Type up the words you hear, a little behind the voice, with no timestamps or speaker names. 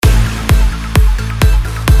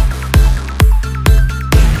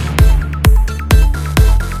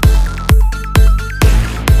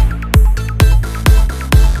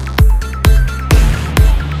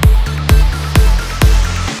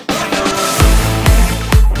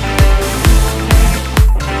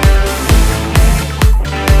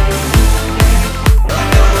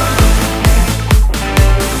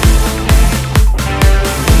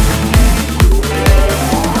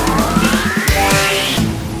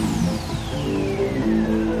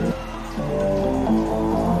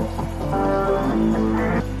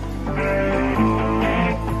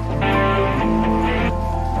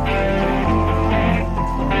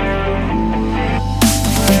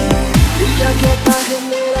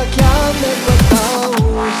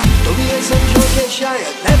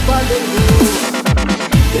शायद मैं पागल हूँ।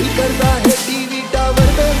 दिल करता है टीवी टावर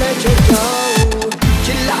पे मैं चढ़ जाऊँ,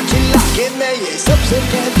 चिल्ला चिल्ला के मैं ये सबसे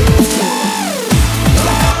कह दूँ,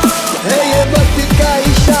 है ये वक्त का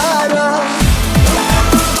इशारा,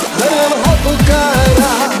 हर लम्हा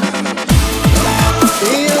पुकारा,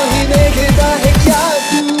 यूं ही देखता है क्या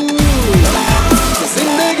तू,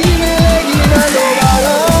 जिंदगी मिलेगी ना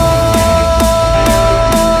दोबारा।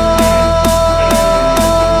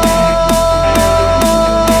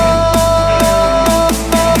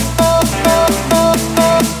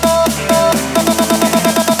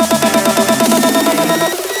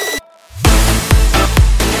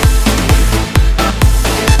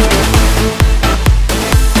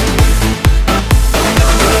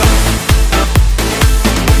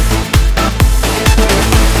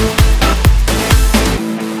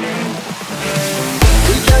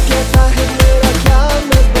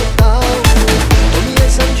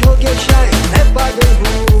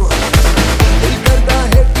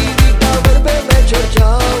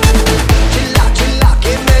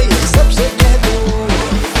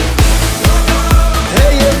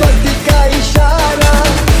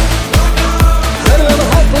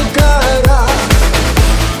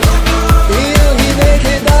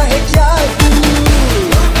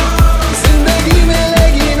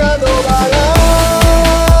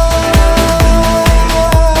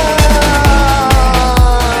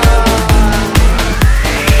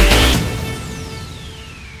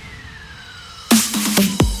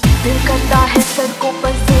 दिल करता है सड़कों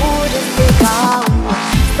पर जोर से गाऊं,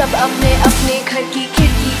 सब अपने अपने घर की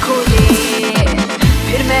खिड़की खोले,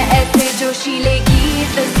 फिर मैं ऐसे जोशीले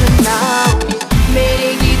गीत सुनाऊं,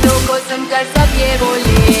 मेरे गीतों को सुनकर सब ये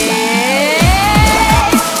बोले,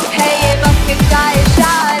 है ये वक्त का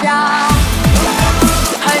इशारा,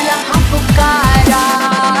 हर लम्हा पुकारा,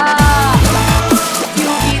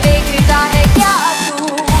 यूं ही देखता है क्या तू,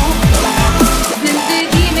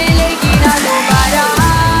 जिंदगी मिलेगी ना दोबारा।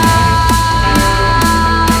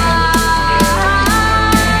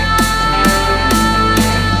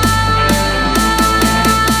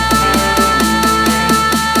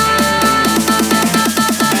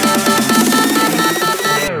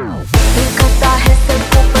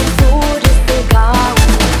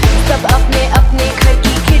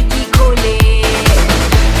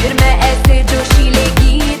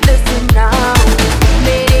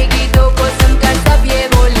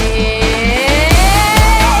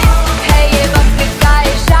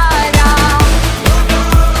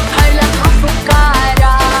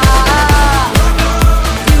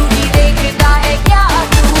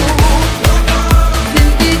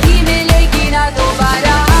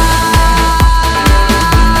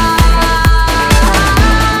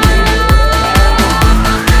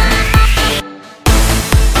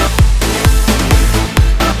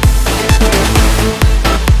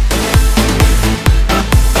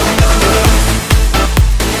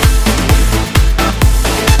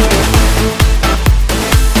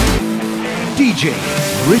 DJ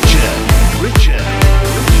Richard.